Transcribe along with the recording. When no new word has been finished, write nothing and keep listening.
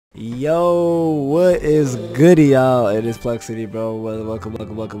Yo, what is goody, y'all? It is Plexity, bro. Welcome.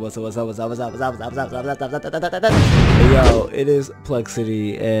 What's up? Hey, yo, it is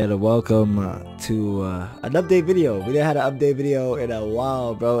Plexity, and welcome to an update video. We didn't have an update video in a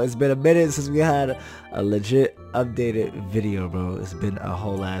while, bro. It's been a minute since we had a legit updated video, bro. It's been a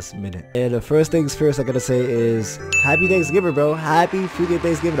whole ass minute. And the first things first I gotta say is happy Thanksgiving, bro. Happy freaking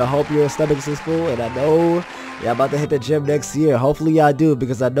Thanksgiving. I hope your stomach's is full, and I know y'all about to hit the gym next year. Hopefully y'all do,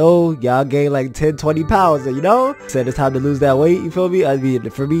 because I know y'all gain like 10-20 pounds, and you know, said it's time to lose that weight. You feel me? I mean,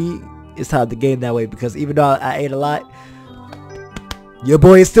 for me, it's time to gain that weight, because even though I ate a lot, your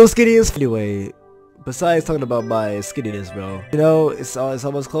boy is still skinny as anyway. Besides talking about my skinniness, bro, you know, it's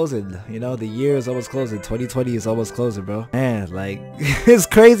almost closing. You know, the year is almost closing. 2020 is almost closing, bro. Man, like, it's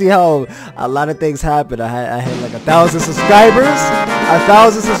crazy how a lot of things happen. I had like 1,000 subscribers.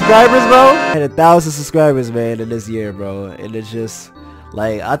 1,000 subscribers, bro. I had 1,000 subscribers, man, in this year, bro. And it's just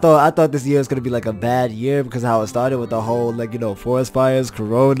like, I thought this year was gonna be like a bad year because of how it started with the whole, like, you know, forest fires,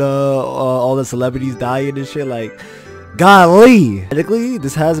 corona, all the celebrities dying and shit. Like, golly, technically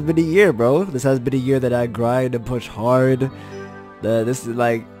this has been a year, bro. This has been a year that I grind and push hard. This is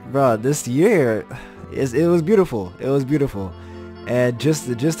like, bro, this year it was beautiful. It was beautiful. And just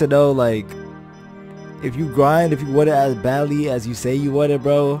to know, like, if you grind, if you want it as badly as you say you want it,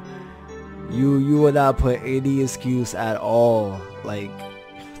 bro, you will not put any excuse at all, like,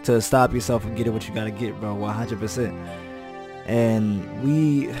 to stop yourself from getting what you gotta get, bro. 100%. And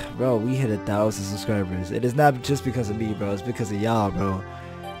we hit 1,000 subscribers. It is not just because of me, bro. It's because of y'all, bro.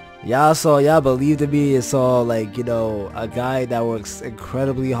 Y'all believed in me and saw, like, you know, a guy that works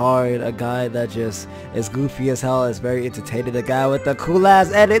incredibly hard, a guy that just is goofy as hell, is very entertaining, a guy with the cool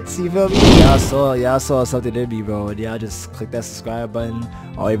ass edits, you feel me? Y'all saw something in me, bro, and y'all just click that subscribe button,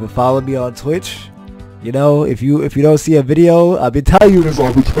 or even follow me on Twitch. You know, if you don't see a video, I've been telling you this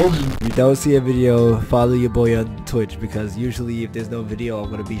all the time. If you don't see a video, follow your boy on Twitch, because usually if there's no video, I'm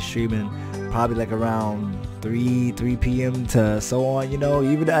gonna be streaming probably like around 3 p.m. to so on. You know,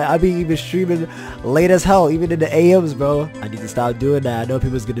 I be even streaming late as hell, even in the AMs, bro. I need to stop doing that. I know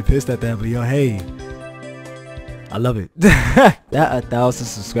people's getting pissed at that, but yo, hey, I love it. That 1,000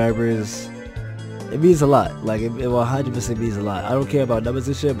 subscribers, it means a lot. Like, it 100% means a lot. I don't care about numbers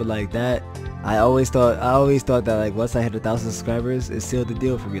and shit, but like that, I always thought that, like, once I hit 1,000 subscribers, it sealed the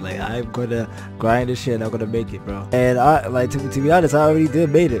deal for me. Like, I'm gonna grind this shit and I'm gonna make it, bro. And I, like, to be honest, I already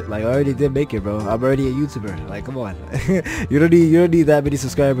did make it. Like, I already did make it, bro. I'm already a YouTuber. Like, come on. you don't need that many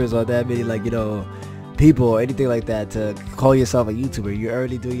subscribers or that many, like, you know, people or anything like that to call yourself a YouTuber. You're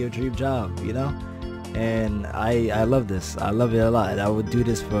already doing your dream job, you know? And I love this. I love it a lot, and I would do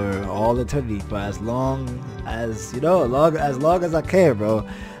this for all eternity, for as long as, you know, as long as I can, bro.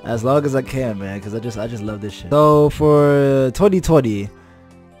 As long as I can, man, because I just love this shit. So for 2020,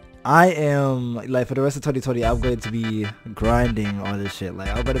 I am, like, for the rest of 2020, I'm going to be grinding on this shit. Like,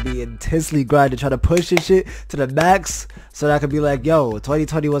 I'm gonna be intensely grinding, trying to push this shit to the max, so that I can be like, yo,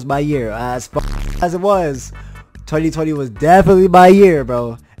 2020 was my year. As it was, 2020 was definitely my year,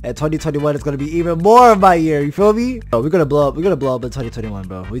 bro. And 2021 is gonna be even more of my year. You feel me? Bro, we're gonna blow up in 2021,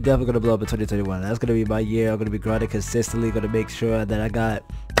 bro. We definitely gonna blow up in 2021. That's gonna be my year. I'm gonna be grinding consistently. Gonna make sure that I got,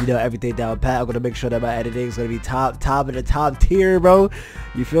 you know, everything down pat. I'm gonna make sure that my editing is gonna be top in the top tier, bro.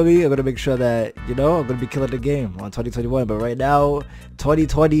 You feel me? I'm gonna make sure that, you know, I'm gonna be killing the game on 2021. But right now,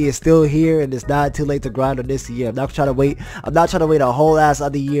 2020 is still here, and it's not too late to grind on this year. I'm not trying to wait a whole ass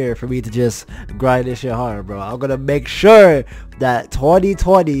other year for me to just grind this shit hard, bro. I'm gonna make sure that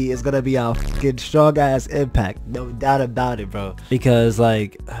 2020 is gonna be a fucking strong ass impact, no doubt about it, bro. Because,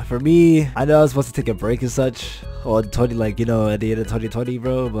 like, for me, I know I was supposed to take a break and such on 20, like, you know, at the end of 2020,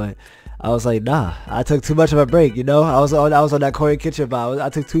 bro, but I was like, nah, I took too much of a break, you know. I was on that Corey Kitchen vibe. I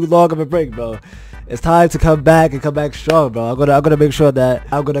took too long of a break, bro. It's time to come back and come back strong, bro. I'm gonna make sure that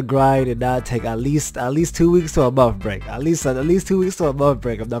I'm gonna grind and not take at least 2 weeks to a month break. At least 2 weeks to a month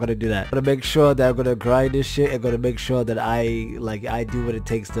break. I'm not gonna do that. I'm gonna make sure that I'm gonna grind this shit. I'm gonna make sure that I do what it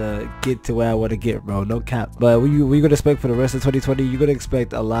takes to get to where I want to get, bro. No cap. But we gonna expect for the rest of 2020. You're gonna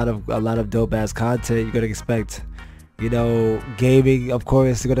expect a lot of dope ass content. You're gonna expect, you know, gaming, of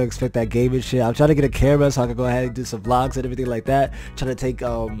course. You're gonna expect that gaming shit. I'm trying to get a camera so I can go ahead and do some vlogs and everything like that. Trying to take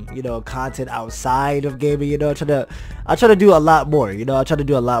you know, content outside of gaming, you know. I try to do a lot more, you know. I try to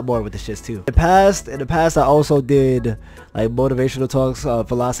do a lot more with the shits too. In the past I also did like motivational talks,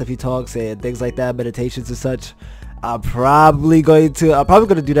 philosophy talks and things like that, meditations and such. I'm probably gonna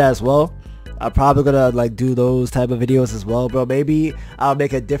do that as well. I'm probably gonna like do those type of videos as well, bro. Maybe I'll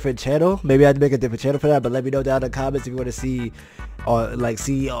make a different channel. Maybe I'd make a different channel for that. But let me know down in the comments if you want to see or like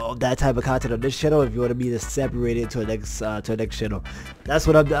see that type of content on this channel. If you want me to separate it to a next channel, that's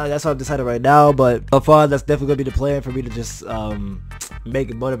what I'm deciding right now. But so far, that's definitely gonna be the plan for me to just make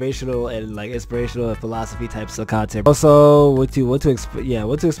motivational and like inspirational and philosophy types of content. Also, what to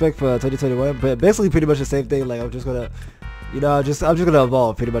expect for 2021. But basically, pretty much the same thing. Like I'm just gonna. You know, I'm just gonna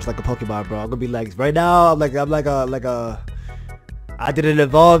evolve pretty much like a Pokemon, bro. I'm gonna be like, right now, I'm like a I didn't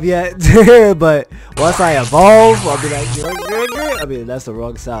evolve yet, but once I evolve, I'll be like, I mean, that's the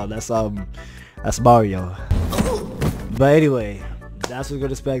wrong sound. That's Mario. But anyway, that's what we're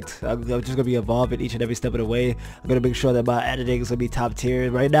gonna expect. I'm just gonna be evolving each and every step of the way. I'm gonna make sure that my editing is gonna be top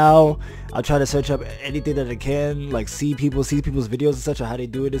tier. Right now, I'm trying to search up anything that I can, like see people's videos and such, or how they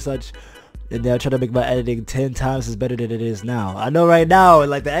do it and such. And then I try to make my editing 10 times as better than it is now. I know right now,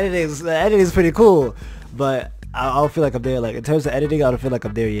 like the editing is pretty cool, but I don't feel like I'm there. Like in terms of editing, I don't feel like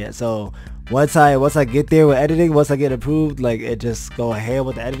I'm there yet. So once I get there with editing, once I get improved, like it just go ahead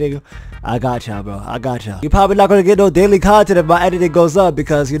with the editing, I got y'all, bro. I got y'all. You're probably not gonna get no daily content if my editing goes up,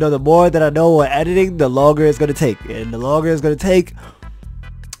 because you know the more that I know with editing, the longer it's gonna take, and the longer it's gonna take.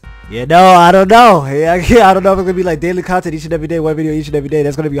 You know, I don't know. I don't know if it's gonna be like daily content each and every day, one video each and every day.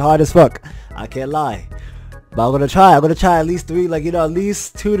 That's gonna be hard as fuck. I can't lie. But I'm gonna try. at least 3, like, you know, at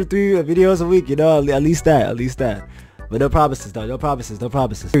least 2 to 3 videos a week. You know, at least that. But no promises though. No promises.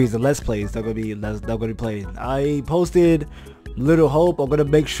 Series and let's plays. They're gonna be playing. I posted Little Hope. I'm gonna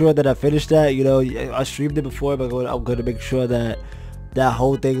make sure that I finish that. You know, I streamed it before, but I'm gonna make sure that that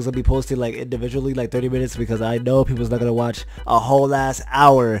whole thing is gonna be posted like individually, like 30 minutes, because I know people's not gonna watch a whole ass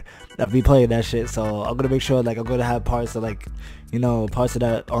hour of me playing that shit. So I'm gonna make sure like I'm gonna have parts of like, you know, parts of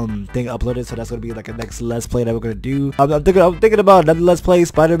that thing uploaded. So that's gonna be like a next let's play that we're gonna do. I'm thinking about another let's play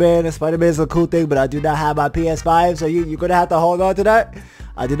Spider-Man. And Spider-Man is a cool thing, but I do not have my PS5, so you're gonna have to hold on to that.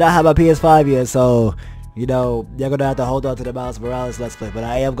 I do not have my PS5 yet, so you know, you're gonna have to hold on to the Miles Morales let's play. But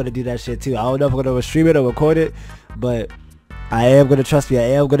I am gonna do that shit too. I don't know if I'm gonna stream it or record it, but I am gonna, trust me, I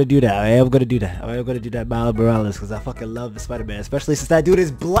am gonna do that. I am gonna do that Miles Morales, because I fucking love Spider-Man, especially since that dude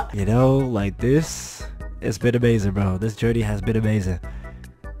is black. You know, like this, it's been amazing, bro. This journey has been amazing,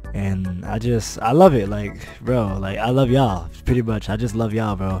 and I love it. Like, bro, like I love y'all pretty much. I just love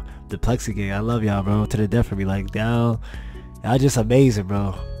y'all, bro. The Plexi gang, I love y'all, bro, to the death for me. Like, y'all just amazing,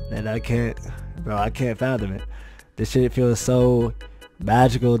 bro. And I can't fathom it. This shit feels so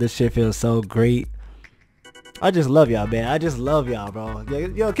magical. This shit feels so great. I just love y'all, man. I just love y'all, bro.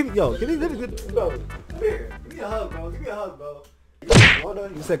 Give me, bro. Come here. Give me a hug, bro. Corona?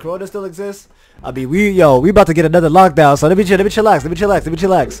 You said Corona still exists? I mean, we about to get another lockdown, so let me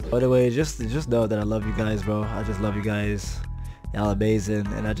chillax. By the way, just know that I love you guys, bro. I just love you guys. Y'all amazing,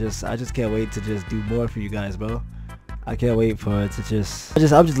 and I just can't wait to just do more for you guys, bro. I can't wait for it to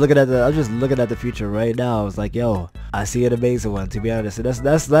I'm just looking at the future right now. It's like, yo, I see an amazing one, to be honest. And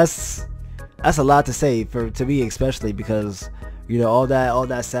that's a lot to say to me, especially because, you know, all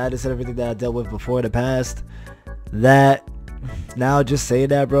that sadness and everything that I dealt with before in the past, that now just saying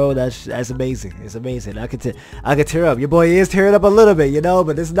that, bro, that's amazing. It's amazing. I could tear up. Your boy is tearing up a little bit, you know,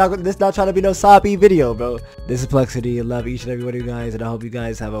 but this is not trying to be no soppy video, bro. This is Plexity. I love each and every one of you guys, and I hope you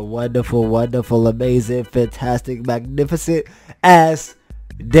guys have a wonderful, amazing, fantastic, magnificent ass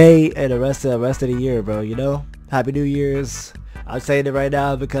day and the rest of the year, bro. You know, Happy New Year's. I'm saying it right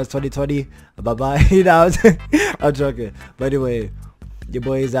now because 2020, bye-bye. You know, I'm joking. But anyway, your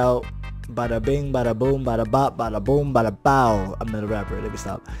boy is out. Bada bing, bada boom, bada bop, bada boom, bada bow. I'm not a rapper. Let me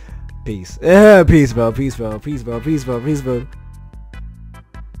stop. Peace. Peace, bro.